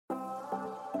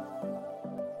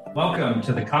Welcome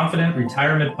to the Confident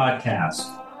Retirement Podcast.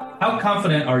 How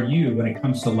confident are you when it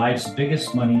comes to life's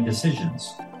biggest money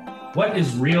decisions? What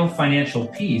is real financial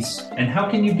peace and how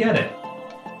can you get it?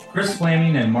 Chris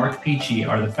Flaming and Mark Peachy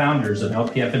are the founders of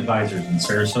LPF Advisors in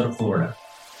Sarasota, Florida.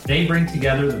 They bring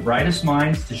together the brightest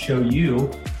minds to show you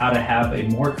how to have a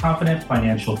more confident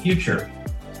financial future.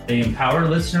 They empower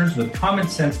listeners with common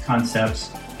sense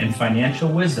concepts and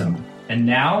financial wisdom. And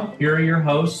now, here are your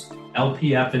hosts,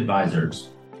 LPF Advisors.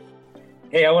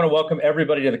 Hey, I want to welcome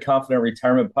everybody to the Confident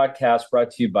Retirement Podcast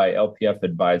brought to you by LPF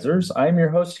Advisors. I'm your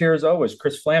host here as always,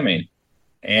 Chris Flaming.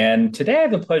 And today I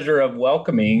have the pleasure of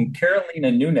welcoming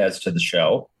Carolina Nunez to the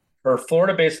show. Her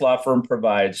Florida-based law firm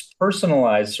provides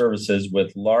personalized services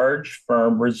with large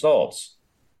firm results.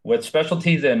 With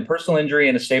specialties in personal injury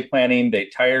and estate planning,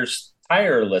 they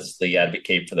tirelessly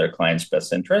advocate for their clients'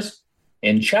 best interest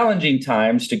in challenging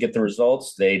times to get the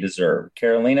results they deserve.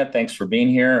 Carolina, thanks for being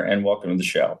here and welcome to the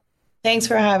show. Thanks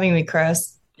for having me,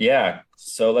 Chris. Yeah.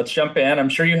 So let's jump in. I'm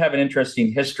sure you have an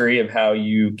interesting history of how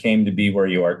you came to be where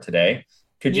you are today.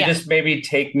 Could you just maybe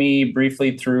take me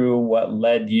briefly through what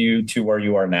led you to where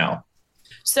you are now?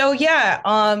 So,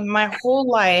 my whole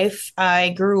life,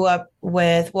 I grew up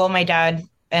with, my dad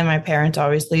and my parents,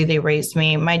 obviously, they raised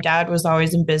me. My dad was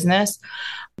always in business.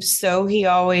 So he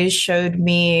always showed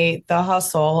me the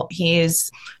hustle.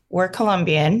 We're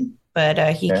Colombian,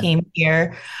 but he came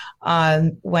here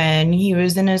when he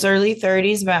was in his early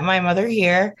 30s, met my mother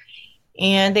here,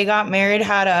 and they got married,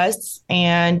 had us.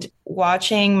 And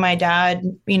watching my dad,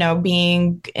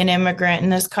 being an immigrant in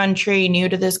this country, new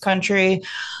to this country,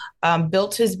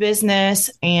 built his business.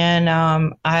 And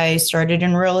I started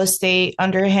in real estate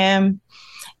under him.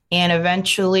 And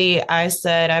eventually I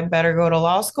said, I better go to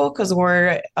law school because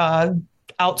we're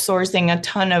outsourcing a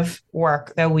ton of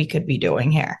work that we could be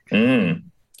doing here.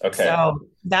 Okay. So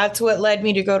that's what led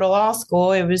me to go to law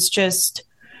school. It was just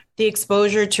the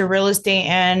exposure to real estate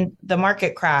and the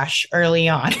market crash early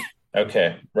on.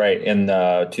 Okay. Right. In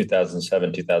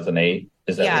 2007, 2008.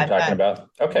 Is that what you're talking about?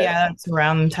 Okay. Yeah, that's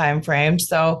around the time frame.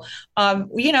 So,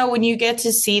 when you get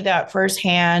to see that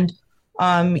firsthand,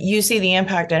 you see the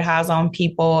impact it has on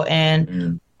people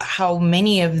and how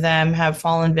many of them have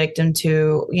fallen victim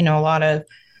to, a lot of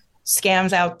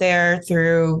scams out there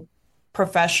through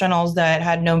professionals that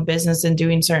had no business in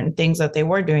doing certain things that they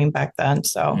were doing back then.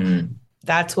 So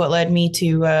that's what led me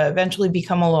to eventually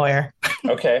become a lawyer.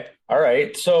 Okay. All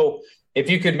right. So if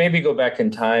you could maybe go back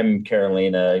in time,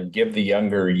 Carolina, give the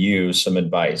younger you some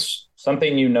advice,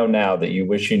 something you know now that you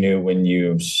wish you knew when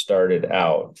you started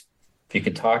out. If you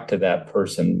could talk to that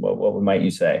person, what might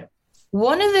you say?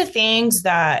 One of the things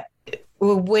that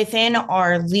within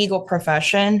our legal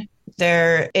profession,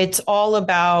 it's all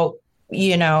about,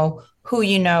 who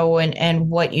you know and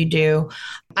what you do.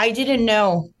 I didn't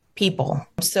know people.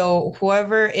 So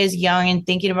whoever is young and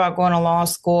thinking about going to law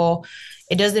school,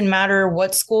 it doesn't matter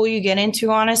what school you get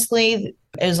into, honestly,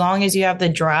 as long as you have the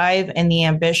drive and the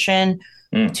ambition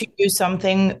to do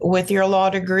something with your law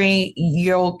degree,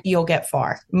 you'll get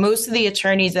far. Most of the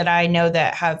attorneys that I know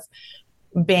that have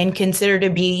been considered to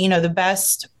be, the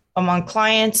best among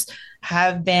clients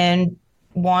have been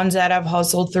ones that have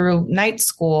hustled through night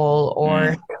school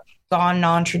or gone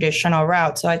non-traditional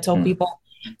routes. So I tell people,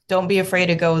 don't be afraid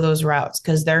to go those routes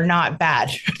because they're not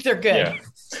bad. They're good. Yeah.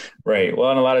 Right.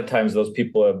 Well, and a lot of times those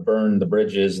people have burned the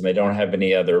bridges and they don't have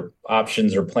any other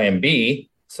options or plan B.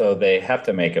 So they have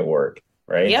to make it work.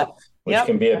 Right. Yep. Which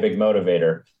can be a big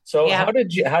motivator. So how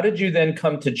did you then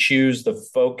come to choose the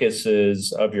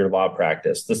focuses of your law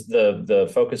practice,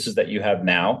 the focuses that you have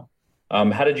now?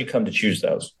 How did you come to choose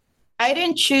those? I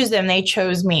didn't choose them. They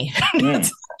chose me.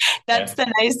 That's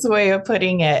the nice way of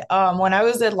putting it. When I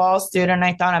was a law student,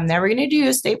 I thought I'm never going to do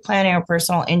estate planning or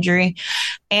personal injury.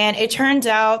 And it turns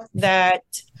out that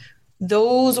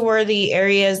those were the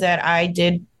areas that I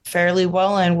did fairly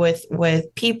well in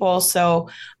with people. So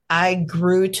I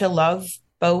grew to love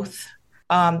both.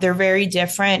 They're very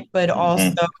different, but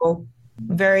also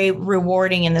very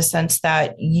rewarding in the sense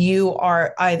that you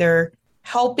are either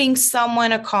helping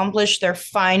someone accomplish their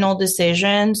final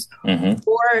decisions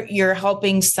or you're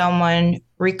helping someone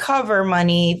recover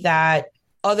money that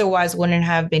otherwise wouldn't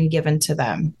have been given to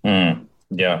them.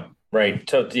 Yeah, right.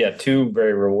 So, two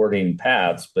very rewarding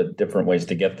paths, but different ways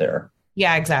to get there.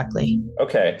 Yeah, exactly.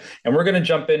 Okay. And we're going to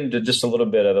jump into just a little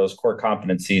bit of those core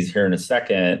competencies here in a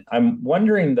second. I'm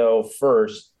wondering, though,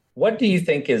 first, what do you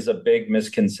think is a big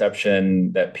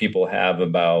misconception that people have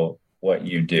about what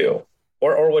you do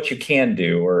or what you can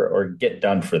do or get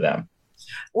done for them?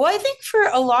 Well, I think for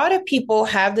a lot of people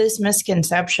have this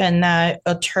misconception that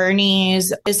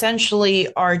attorneys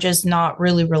essentially are just not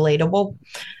really relatable.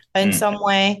 in some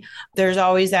way. There's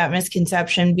always that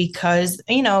misconception because,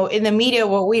 in the media,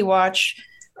 what we watch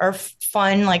are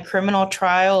fun, like criminal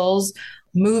trials,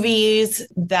 movies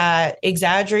that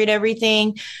exaggerate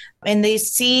everything. And they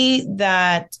see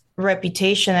that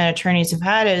reputation that attorneys have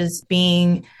had as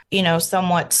being,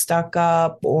 somewhat stuck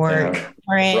up or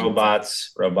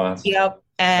robots. Yep.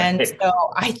 And so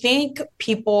I think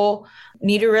people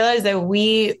need to realize that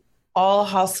we all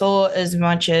hustle as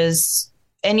much as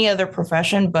any other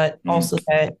profession, but also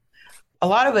that a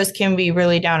lot of us can be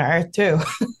really down to earth too.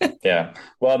 Yeah.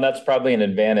 Well, and that's probably an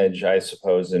advantage, I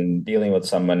suppose, in dealing with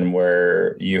someone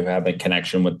where you have a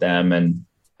connection with them and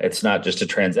it's not just a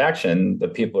transaction. The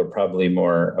people are probably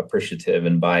more appreciative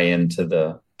and buy into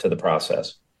the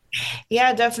process.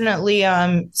 Yeah, definitely.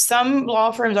 Some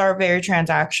law firms are very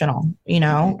transactional,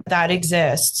 that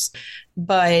exists,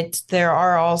 but there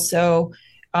are also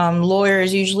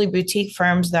lawyers, usually boutique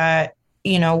firms that,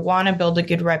 want to build a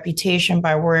good reputation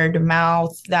by word of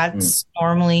mouth. That's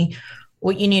normally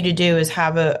what you need to do is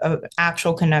have a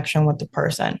actual connection with the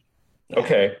person.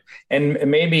 Okay. And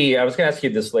maybe I was going to ask you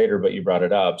this later, but you brought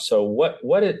it up. So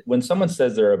when someone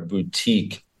says they're a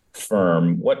boutique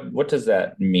firm, what does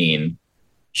that mean?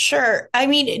 Sure. I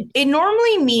mean, it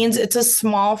normally means it's a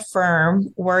small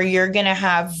firm where you're going to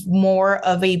have more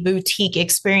of a boutique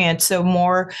experience. So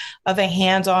more of a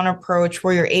hands-on approach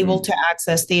where you're able to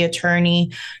access the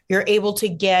attorney. You're able to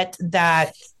get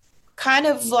that kind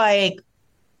of like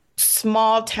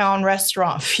small town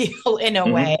restaurant feel in a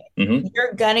way.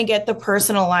 You're going to get the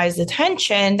personalized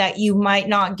attention that you might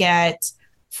not get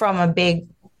from a big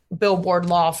billboard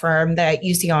law firm that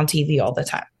you see on TV all the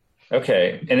time.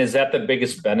 Okay. And is that the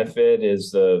biggest benefit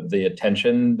is the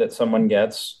attention that someone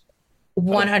gets?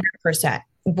 100%.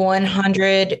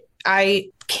 100. I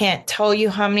can't tell you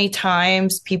how many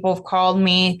times people have called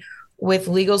me with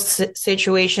legal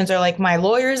situations or like my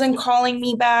lawyer isn't calling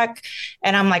me back.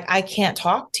 And I'm like, I can't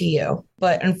talk to you.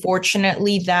 But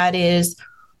unfortunately, that is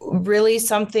really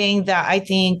something that I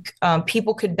think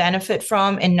people could benefit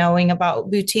from in knowing about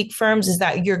boutique firms is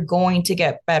that you're going to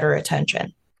get better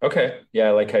attention. Okay. Yeah,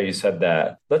 I like how you said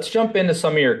that. Let's jump into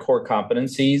some of your core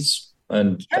competencies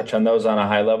and touch on those on a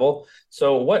high level.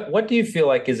 So what do you feel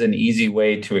like is an easy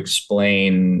way to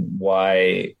explain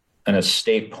why an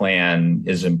estate plan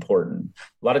is important?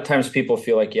 A lot of times people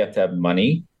feel like you have to have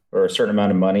money or a certain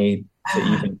amount of money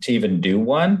to even do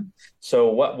one. So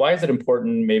why is it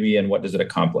important maybe, and what does it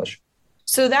accomplish?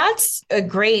 So that's a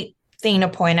great thing to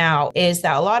point out is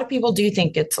that a lot of people do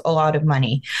think it's a lot of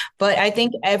money, but I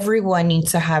think everyone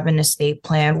needs to have an estate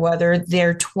plan, whether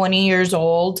they're 20 years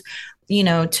old,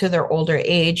 to their older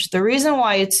age. The reason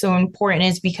why it's so important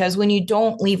is because when you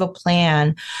don't leave a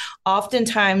plan,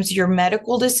 oftentimes your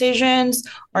medical decisions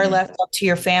are left up to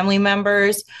your family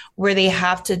members where they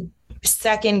have to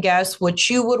second guess what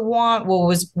you would want,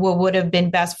 what would have been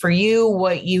best for you,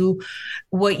 what you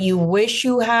wish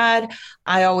you had.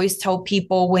 I always tell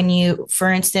people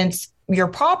for instance, your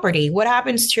property, what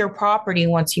happens to your property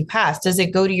once you pass? Does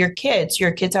it go to your kids?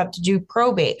 Your kids have to do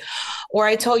probate. Or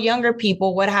I tell younger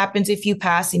people, what happens if you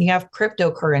pass and you have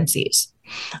cryptocurrencies?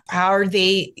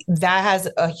 That has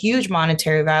a huge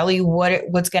monetary value.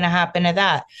 What's going to happen to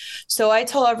that? So I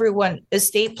tell everyone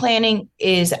estate planning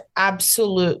is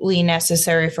absolutely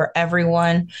necessary for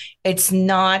everyone. It's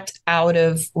not out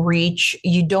of reach.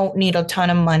 You don't need a ton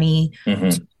of money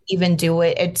to even do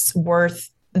it. It's worth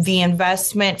the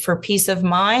investment for peace of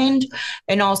mind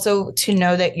and also to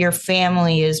know that your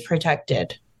family is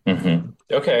protected.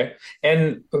 Okay.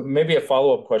 And maybe a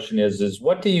follow-up question is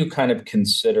what do you kind of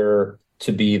consider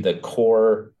to be the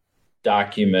core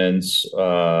documents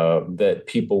that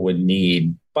people would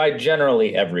need by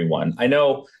generally everyone? I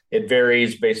know it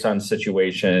varies based on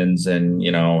situations and,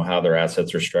 how their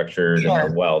assets are structured and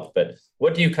their wealth, but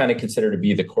what do you kind of consider to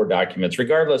be the core documents,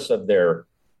 regardless of their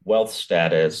wealth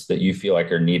status, that you feel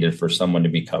like are needed for someone to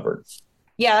be covered?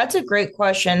 Yeah, that's a great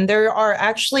question. There are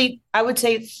actually, I would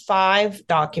say 5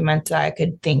 documents that I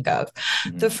could think of.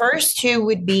 The first 2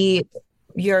 would be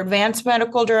your advanced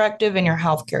medical directive and your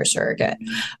healthcare surrogate.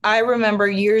 I remember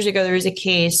years ago, there was a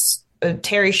case of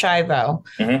Terry Schiavo,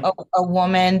 a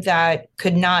woman that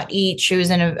could not eat. She was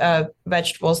in a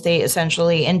vegetable state,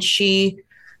 essentially. And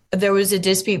there was a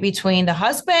dispute between the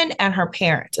husband and her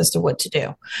parents as to what to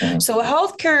do. So a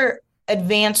healthcare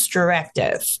advanced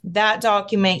directive, that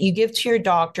document you give to your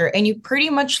doctor and you pretty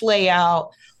much lay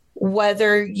out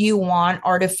whether you want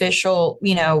artificial,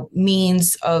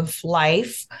 means of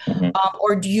life,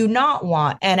 or do you not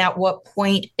want, and at what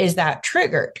point is that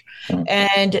triggered?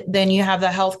 And then you have the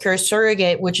healthcare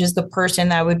surrogate, which is the person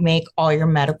that would make all your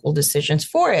medical decisions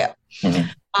for you.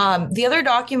 The other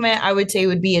document I would say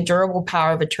would be a durable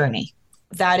power of attorney.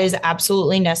 That is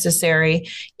absolutely necessary.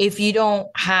 If you don't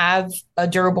have a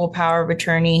durable power of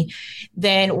attorney,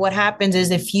 then what happens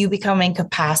is if you become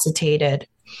incapacitated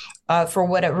for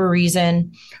whatever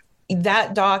reason,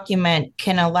 that document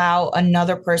can allow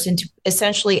another person to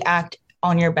essentially act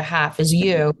on your behalf as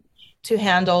you to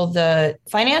handle the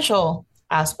financial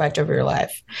aspect of your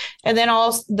life. And then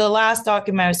also the last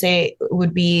document I would say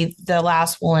would be the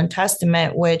last will and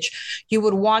testament, which you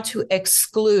would want to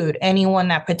exclude anyone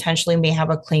that potentially may have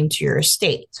a claim to your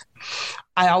estate.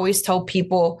 I always tell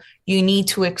people you need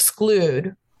to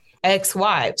exclude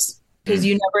ex-wives because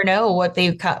you never know what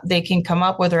they can come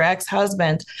up with, or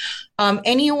ex-husbands.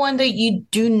 Anyone that you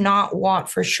do not want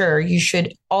for sure, you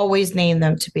should always name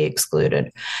them to be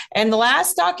excluded. And the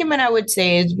last document I would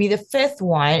say is be the fifth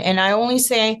one. And I only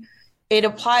say it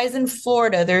applies in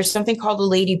Florida. There's something called the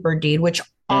Lady Bird deed, which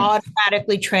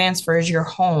automatically transfers your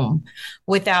home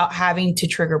without having to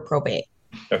trigger probate.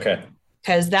 Okay.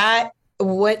 Because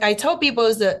what I tell people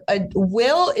is that a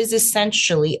will is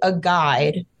essentially a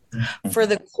guide for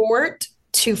the court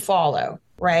to follow,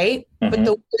 right? But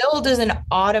the will doesn't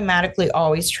automatically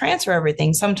always transfer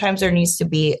everything. Sometimes there needs to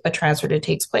be a transfer that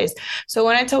takes place. So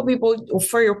when I tell people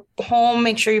for your home,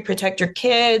 make sure you protect your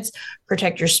kids,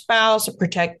 protect your spouse, or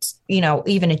protect,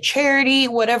 even a charity,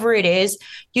 whatever it is,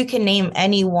 you can name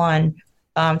anyone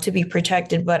to be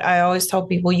protected. But I always tell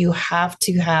people you have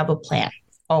to have a plan,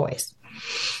 always.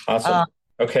 Awesome.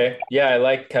 Okay. Yeah, I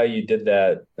like how you did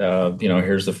that.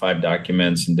 Here's the 5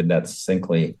 documents and did that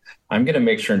succinctly. I'm going to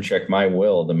make sure and check my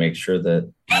will to make sure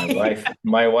that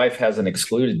my wife hasn't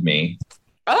excluded me.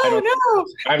 Oh, no.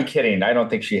 I'm kidding. I don't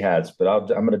think she has, but I'm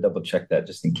going to double check that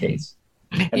just in case.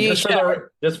 And just for the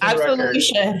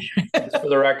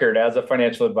record, as a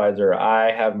financial advisor,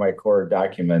 I have my core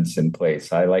documents in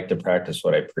place. I like to practice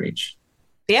what I preach.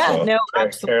 Yeah,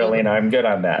 absolutely. Carolina, I'm good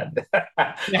on that.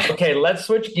 Okay, let's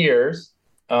switch gears.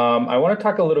 I want to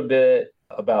talk a little bit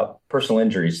about personal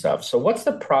injury stuff. So what's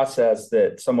the process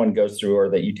that someone goes through or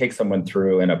that you take someone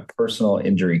through in a personal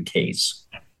injury case?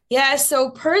 Yeah,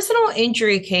 so personal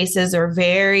injury cases are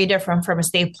very different from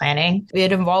estate planning.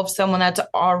 It involves someone that's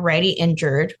already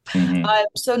injured.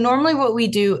 So normally what we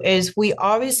do is we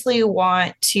obviously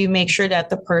want to make sure that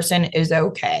the person is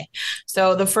okay.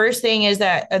 So the first thing is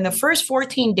that in the first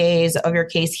 14 days of your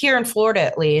case, here in Florida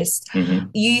at least,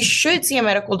 you should see a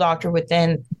medical doctor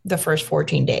within the first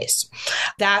 14 days.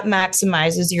 That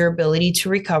maximizes your ability to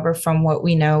recover from what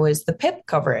we know is the PIP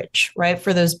coverage, right?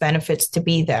 For those benefits to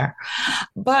be there.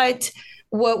 But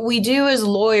what we do as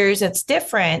lawyers that's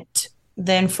different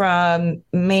than from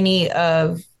many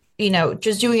of,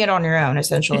 just doing it on your own,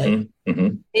 essentially,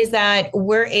 is that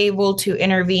we're able to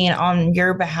intervene on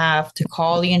your behalf to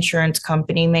call the insurance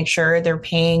company, make sure they're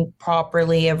paying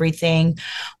properly everything.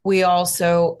 We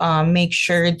also make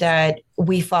sure that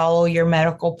we follow your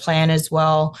medical plan as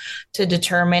well to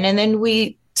determine, and then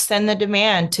we send the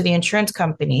demand to the insurance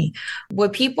company.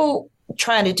 What people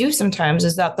try to do sometimes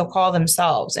is that they'll call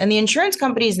themselves, and the insurance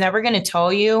company is never going to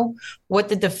tell you what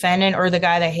the defendant or the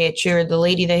guy that hit you or the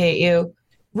lady that hit you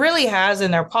really has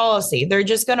in their policy. They're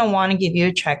just going to want to give you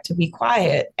a check to be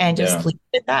quiet and just leave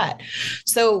it at that.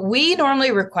 So we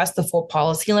normally request the full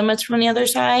policy limits from the other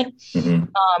side.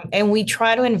 And we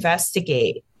try to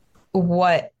investigate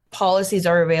what policies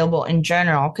are available in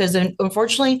general. Because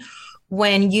unfortunately,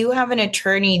 when you have an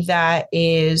attorney that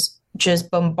is just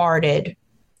bombarded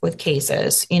with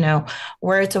cases,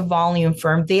 where it's a volume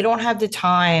firm, they don't have the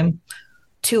time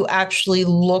to actually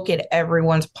look at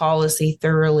everyone's policy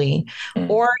thoroughly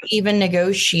or even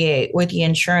negotiate with the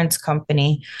insurance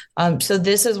company. So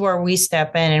this is where we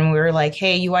step in and we're like,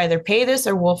 hey, you either pay this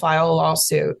or we'll file a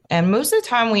lawsuit. And most of the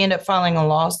time we end up filing a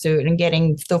lawsuit and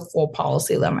getting the full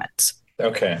policy limits.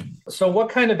 Okay. So what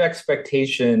kind of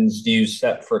expectations do you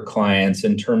set for clients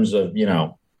in terms of,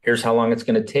 here's how long it's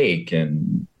going to take,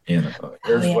 and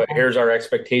here's our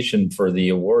expectation for the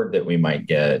award that we might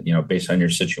get, based on your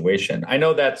situation. I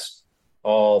know that's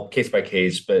all case by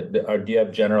case, but do you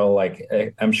have general,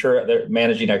 I'm sure that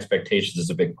managing expectations is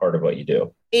a big part of what you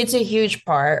do. It's a huge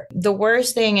part. The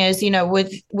worst thing is,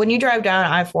 when you drive down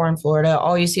I-4 in Florida,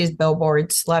 all you see is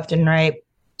billboards left and right.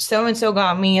 So-and-so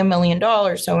got me $1 million.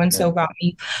 So-and-so got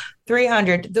me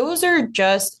 300. Those are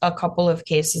just a couple of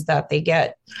cases that they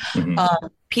get.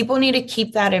 People need to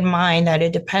keep that in mind, that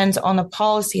it depends on the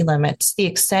policy limits, the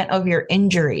extent of your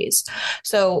injuries.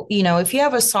 So, if you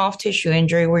have a soft tissue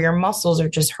injury where your muscles are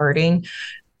just hurting,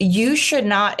 you should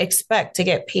not expect to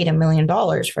get paid $1 million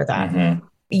for that.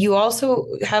 You also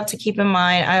have to keep in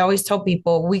mind, I always tell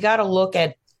people, we got to look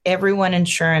at everyone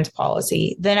insurance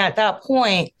policy. Then at that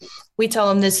point, we tell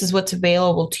them this is what's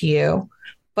available to you,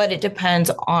 but it depends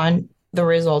on the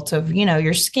results of,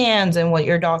 your scans and what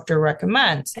your doctor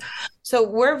recommends. So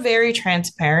we're very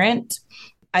transparent.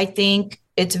 I think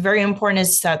it's very important to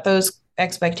set those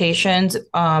expectations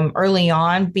early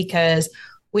on, because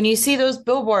when you see those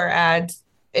billboard ads,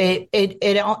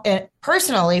 it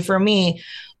personally for me,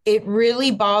 it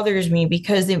really bothers me,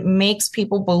 because it makes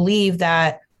people believe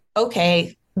that,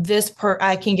 okay,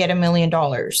 I can get $1 million.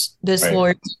 This Right.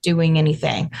 lawyer's doing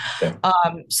anything. Yeah.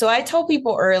 So I tell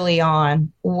people early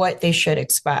on what they should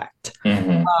expect.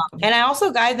 Mhm. And I also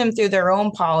guide them through their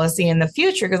own policy in the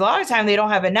future, because a lot of time they don't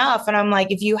have enough. And I'm like,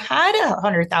 if you had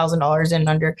 $100,000 in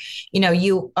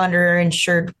you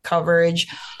underinsured coverage,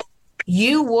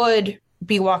 you would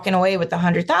be walking away with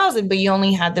 100,000, but you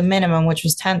only had the minimum, which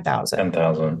was 10,000.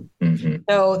 10,000. Mm-hmm.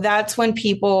 So that's when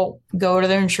people go to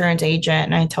their insurance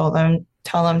agent, and I tell them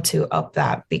to up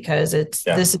that, because this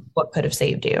is what could have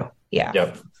saved you. Yeah.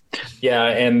 Yep. Yeah.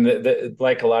 And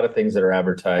like a lot of things that are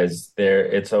advertised there,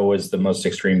 it's always the most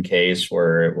extreme case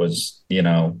where it was,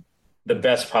 the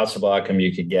best possible outcome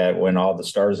you could get when all the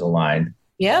stars aligned.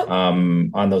 Yep.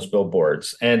 On those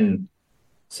billboards. And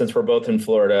since we're both in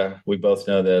Florida, we both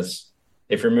know this.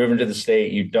 If you're moving to the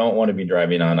state, you don't want to be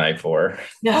driving on I-4.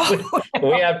 No.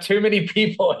 We have too many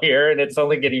people here, and it's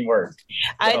only getting worse.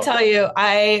 I tell you,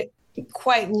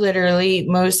 quite literally,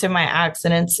 most of my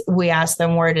accidents, we ask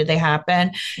them where did they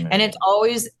happen, and it's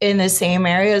always in the same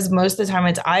areas. Most of the time,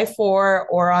 it's I-4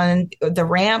 or on the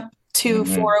ramp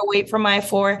 408 from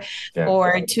I-4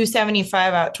 or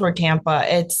 275 out toward Tampa.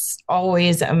 It's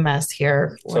always a mess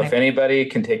here. So if anybody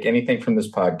can take anything from this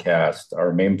podcast,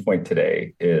 our main point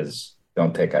today is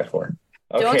don't take I-4.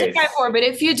 Okay. Don't take I-4, but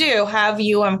if you do, have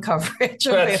coverage.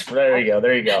 There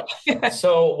you go.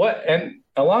 So and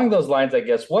along those lines, I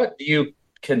guess, what do you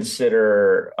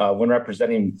consider when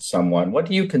representing someone, what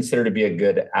do you consider to be a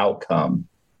good outcome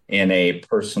in a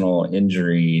personal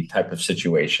injury type of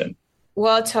situation?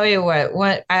 Well, I'll tell you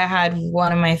what I had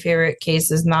one of my favorite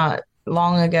cases not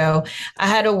long ago. I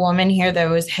had a woman here that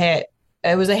was hit.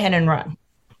 It was a hit and run.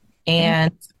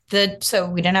 And so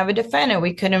we didn't have a defendant.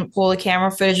 We couldn't pull the camera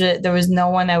footage. There was no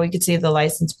one that we could see the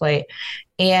license plate.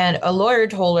 And a lawyer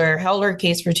held her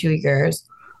case for 2 years.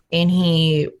 And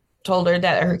he told her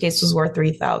that her case was worth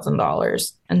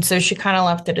 $3,000. And so she kind of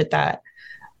left it at that.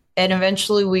 And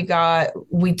eventually we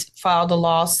filed a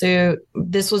lawsuit.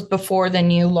 This was before the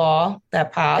new law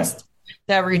that passed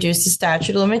that reduced the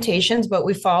statute of limitations, but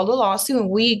we filed a lawsuit and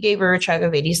we gave her a check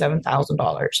of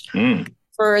 $87,000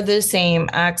 for the same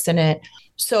accident.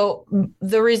 So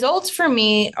the results for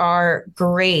me are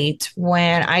great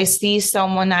when I see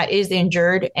someone that is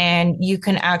injured and you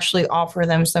can actually offer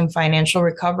them some financial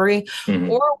recovery,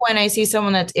 or when I see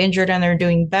someone that's injured and they're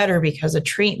doing better because of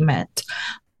treatment.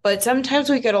 But sometimes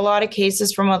we get a lot of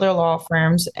cases from other law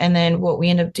firms. And then what we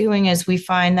end up doing is we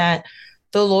find that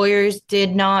the lawyers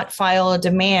did not file a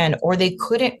demand, or they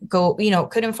couldn't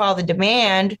file the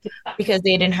demand because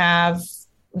they didn't have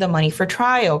the money for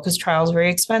trial, because trial is very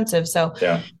expensive. So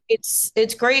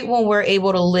it's great when we're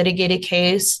able to litigate a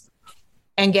case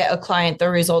and get a client the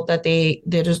result that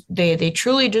they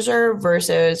truly deserve,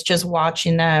 versus just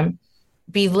watching them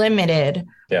be limited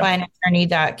by an attorney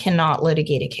that cannot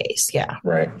litigate a case. Yeah.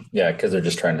 Right. Yeah. Because they're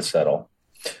just trying to settle.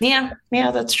 Yeah.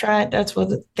 Yeah. That's right. That's what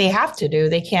they have to do.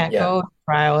 They can't go to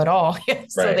trial at all.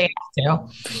 So they have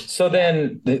to. So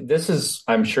then this is,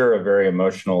 I'm sure, a very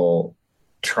emotional,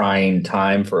 trying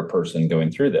time for a person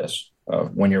going through this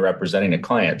when you're representing a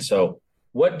client. So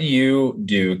what do you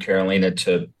do, Carolina,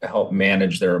 to help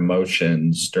manage their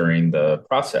emotions during the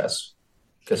process?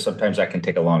 Because sometimes that can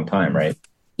take a long time, right?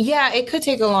 Yeah, it could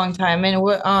take a long time.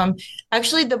 And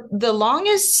actually, the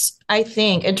longest, I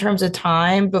think, in terms of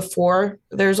time before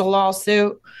there's a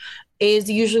lawsuit is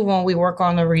usually when we work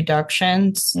on the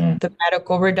reductions, the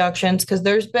medical reductions, because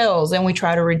there's bills and we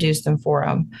try to reduce them for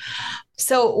them.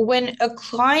 So when a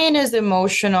client is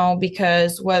emotional,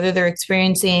 because whether they're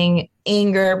experiencing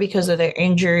anger because of their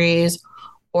injuries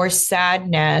or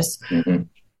sadness,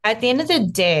 at the end of the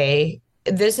day,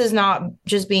 this is not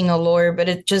just being a lawyer, but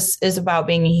it just is about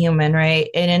being a human, right?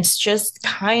 And it's just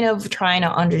kind of trying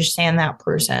to understand that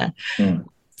person.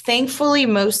 Thankfully,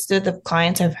 most of the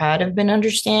clients I've had have been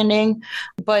understanding.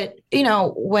 But,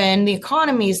 when the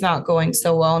economy is not going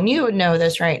so well, and you would know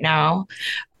this right now,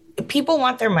 people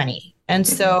want their money. And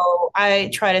so I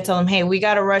try to tell them, hey, we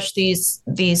got to rush these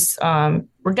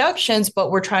reductions,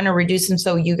 but we're trying to reduce them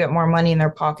so you get more money in their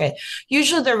pocket.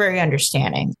 Usually they're very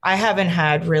understanding. I haven't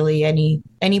had really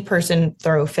any person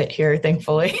throw a fit here,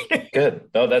 thankfully. Good.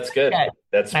 No, that's good.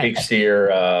 That speaks to your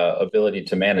ability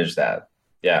to manage that.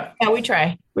 Yeah. Yeah, we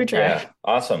try. Yeah.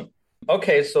 Awesome.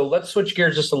 Okay, so let's switch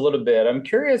gears just a little bit. I'm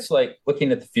curious, like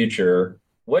looking at the future,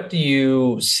 what do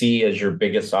you see as your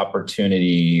biggest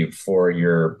opportunity for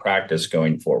your practice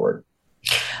going forward?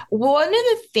 One of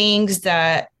the things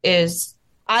that is,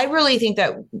 I really think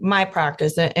that my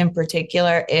practice in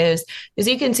particular is, as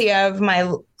you can see, I have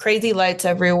my crazy lights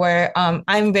everywhere.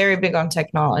 I'm very big on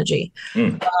technology.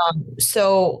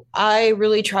 So I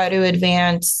really try to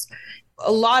advance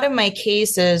a lot of my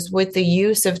cases with the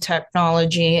use of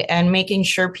technology and making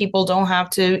sure people don't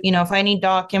have to, if I need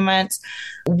documents,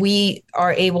 we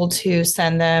are able to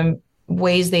send them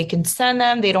ways they can send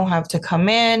them. They don't have to come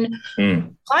in.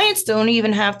 Clients don't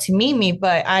even have to meet me,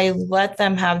 but I let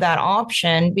them have that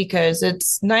option because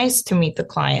it's nice to meet the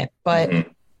client. But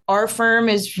our firm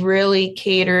is really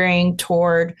catering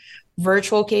toward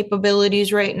virtual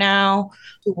capabilities right now,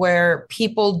 where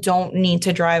people don't need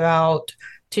to drive out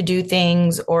to do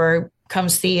things or come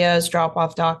see us, drop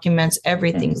off documents.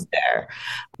 Everything's there.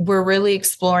 We're really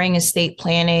exploring estate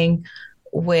planning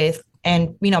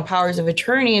and powers of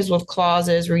attorneys with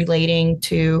clauses relating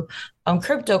to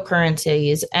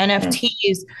cryptocurrencies,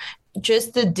 NFTs,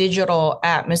 just the digital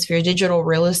atmosphere. Digital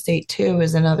real estate too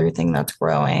is another thing that's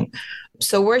growing.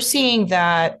 So we're seeing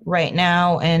that right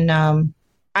now. And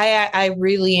I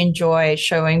really enjoy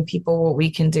showing people what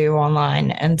we can do online.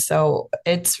 And so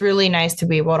it's really nice to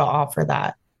be able to offer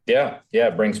that. Yeah.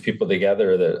 It brings people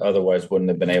together that otherwise wouldn't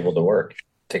have been able to work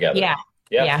together.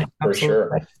 Yeah, for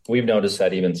absolutely. Sure. We've noticed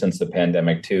that even since the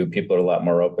pandemic too, people are a lot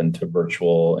more open to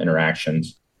virtual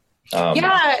interactions.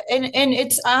 And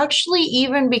it's actually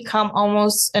even become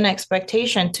almost an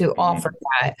expectation to offer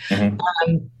that.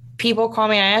 People call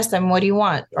me, I ask them, what do you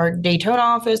want? Our Daytona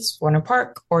office, Warner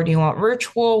Park, or do you want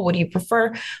virtual? What do you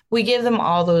prefer? We give them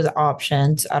all those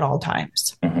options at all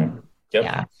times. Yep.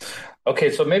 Yeah. Okay,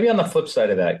 so maybe on the flip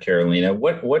side of that, Carolina,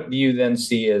 what do you then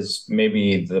see as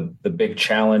maybe the big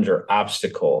challenge or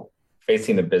obstacle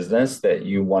facing the business that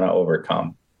you want to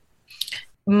overcome?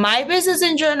 My business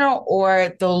in general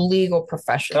or the legal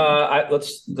profession?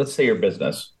 Let's say your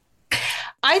business.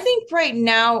 I think right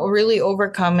now really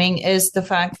overcoming is the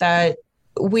fact that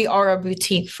we are a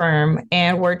boutique firm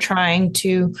and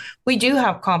we do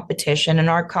have competition, and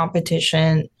our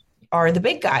competition are the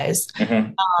big guys.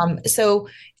 So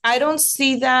I don't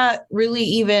see that really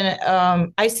even,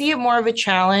 I see it more of a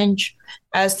challenge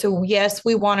as to, yes,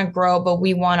 we want to grow, but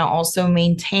we want to also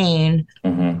maintain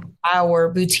our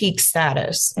boutique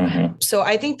status. So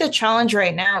I think the challenge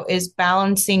right now is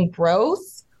balancing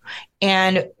growth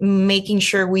and making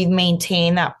sure we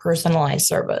maintain that personalized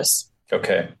service.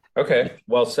 Okay.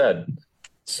 Well said.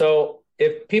 So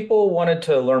if people wanted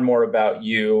to learn more about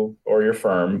you or your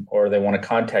firm, or they want to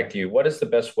contact you, what is the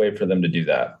best way for them to do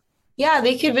that? Yeah,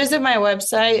 they could visit my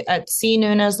website at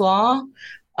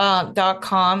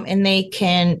cnunezlaw.com, and they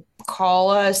can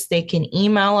call us, they can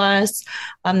email us,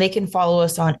 they can follow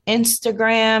us on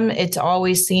Instagram. It's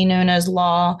always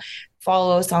cnunezlaw.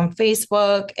 Follow us on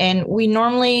Facebook. And we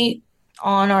normally,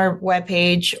 on our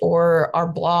webpage or our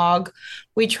blog,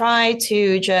 we try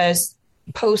to just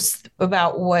post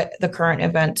about what the current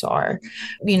events are.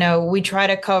 We try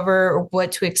to cover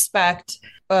what to expect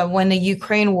when the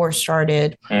Ukraine war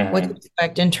started, what to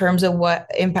expect in terms of what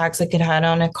impacts it could have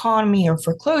on economy or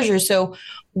foreclosure. So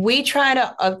we try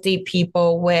to update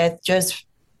people with just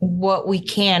what we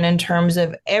can in terms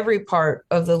of every part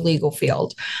of the legal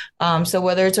field. So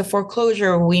whether it's a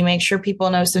foreclosure, we make sure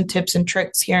people know some tips and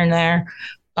tricks here and there,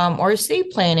 or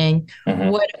estate planning,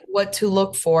 what to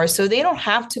look for. So they don't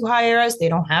have to hire us. They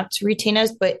don't have to retain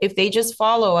us. But if they just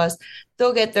follow us,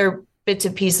 they'll get their bits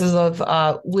and pieces of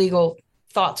legal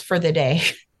thoughts for the day.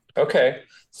 Okay.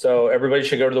 So everybody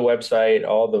should go to the website.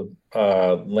 All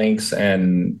the links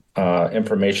and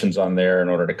information's on there in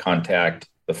order to contact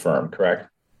the firm, correct?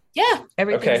 Yeah.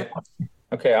 Everything's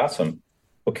Okay. Awesome.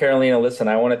 Well, Carolina, listen,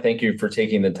 I want to thank you for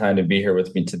taking the time to be here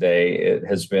with me today. It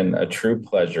has been a true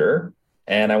pleasure.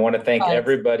 And I want to thank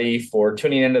everybody for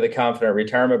tuning into the Confident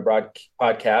Retirement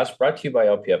Podcast, brought to you by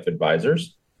LPF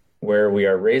Advisors, where we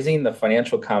are raising the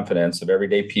financial confidence of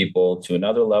everyday people to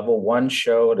another level, one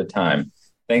show at a time.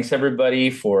 Thanks, everybody,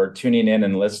 for tuning in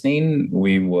and listening.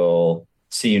 We will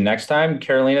see you next time.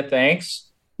 Carolina, thanks.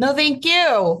 No, thank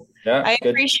you. Yeah, I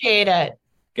appreciate it.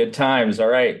 Good times. All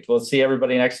right. We'll see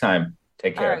everybody next time.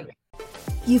 Take care. Right.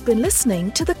 You've been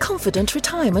listening to the Confident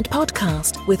Retirement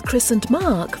Podcast with Chris and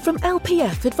Mark from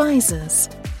LPF Advisors.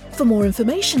 For more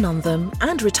information on them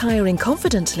and retiring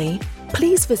confidently,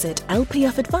 please visit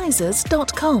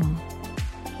lpfadvisors.com.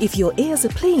 If your ears are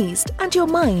pleased and your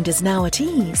mind is now at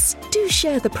ease, do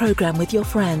share the program with your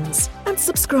friends and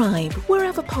subscribe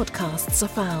wherever podcasts are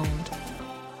found.